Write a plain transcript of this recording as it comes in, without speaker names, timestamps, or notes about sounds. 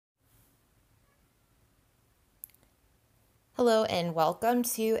Hello and welcome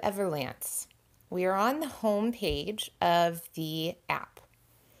to Everlance. We are on the home page of the app.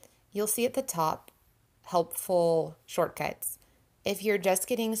 You'll see at the top helpful shortcuts. If you're just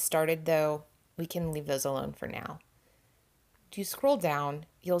getting started though, we can leave those alone for now. If you scroll down,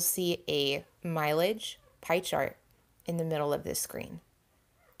 you'll see a mileage pie chart in the middle of this screen.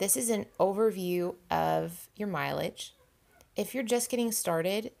 This is an overview of your mileage. If you're just getting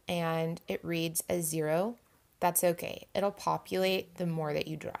started and it reads as 0, that's okay. It'll populate the more that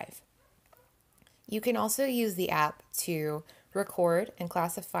you drive. You can also use the app to record and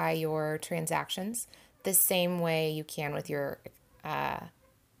classify your transactions the same way you can with your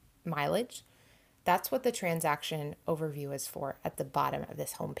mileage. That's what the transaction overview is for at the bottom of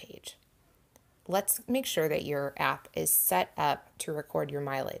this homepage. Let's make sure that your app is set up to record your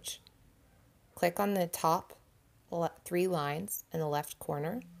mileage. Click on the top 3 lines in the left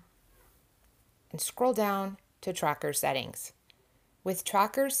corner and scroll down to tracker settings. With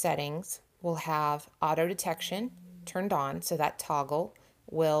tracker settings, we'll have auto detection turned on, so that toggle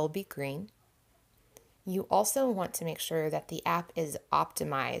will be green. You also want to make sure that the app is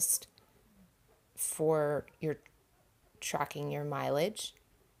optimized for your tracking your mileage.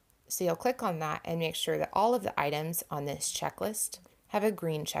 So you'll click on that and make sure that all of the items on this checklist have a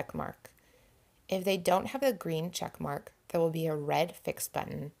green check mark. If they don't have a green check mark, there will be a red fix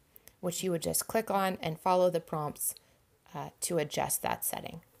button, which you would just click on and follow the prompts to adjust that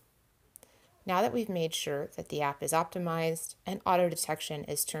setting. Now that we've made sure that the app is optimized and auto detection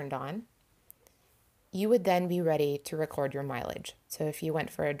is turned on, you would then be ready to record your mileage. So if you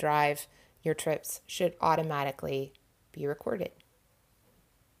went for a drive, your trips should automatically be recorded.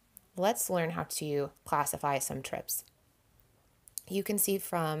 Let's learn how to classify some trips. You can see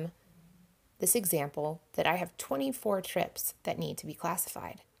from this example that I have 24 trips that need to be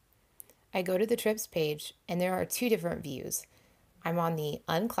classified. I go to the trips page and there are 2 different views. I'm on the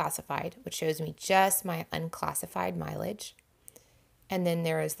unclassified, which shows me just my unclassified mileage. And then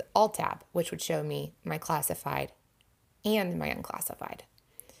there is the all tab, which would show me my classified and my unclassified.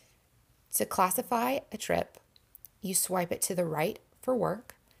 To classify a trip, you swipe it to the right for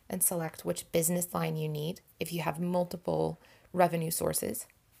work and select which business line you need if you have multiple revenue sources.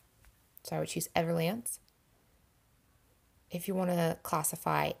 So I would choose Everlance. If you want to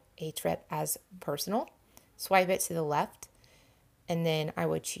classify a trip as personal, swipe it to the left, and then I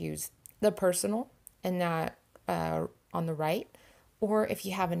would choose the personal and that on the right. Or if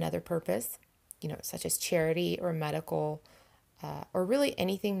you have another purpose, such as charity or medical, or really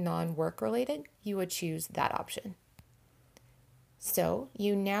anything non-work related, you would choose that option. So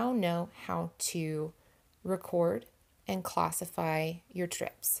you now know how to record and classify your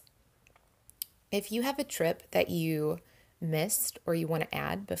trips. If you have a trip that you missed or you want to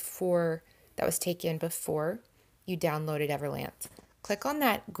add that was taken before you downloaded Everlance, click on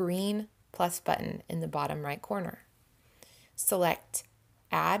that green plus button in the bottom right corner. Select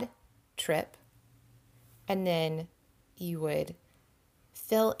Add Trip, and then you would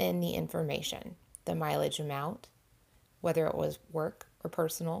fill in the information, the mileage amount, whether it was work or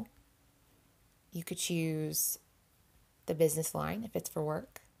personal. You could choose the business line if it's for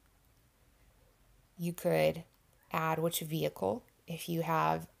work. You could add which vehicle, if you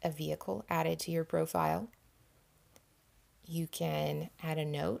have a vehicle added to your profile. You can add a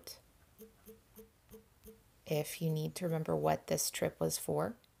note if you need to remember what this trip was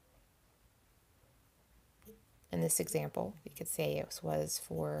for. In this example, you could say it was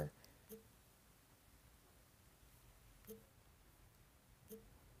for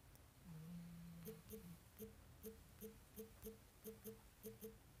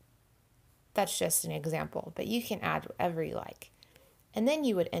that's just an example, but you can add whatever you like. And then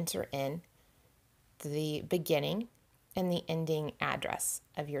you would enter in the beginning and the ending address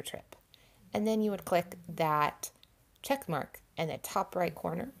of your trip. And then you would click that check mark in the top right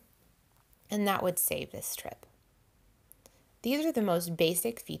corner, and that would save this trip. These are the most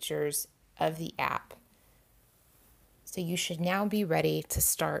basic features of the app. So you should now be ready to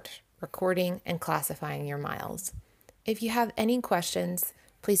start recording and classifying your miles. If you have any questions,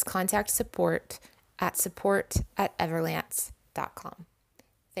 please contact support@everlance.com.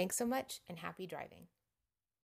 Thanks so much and happy driving.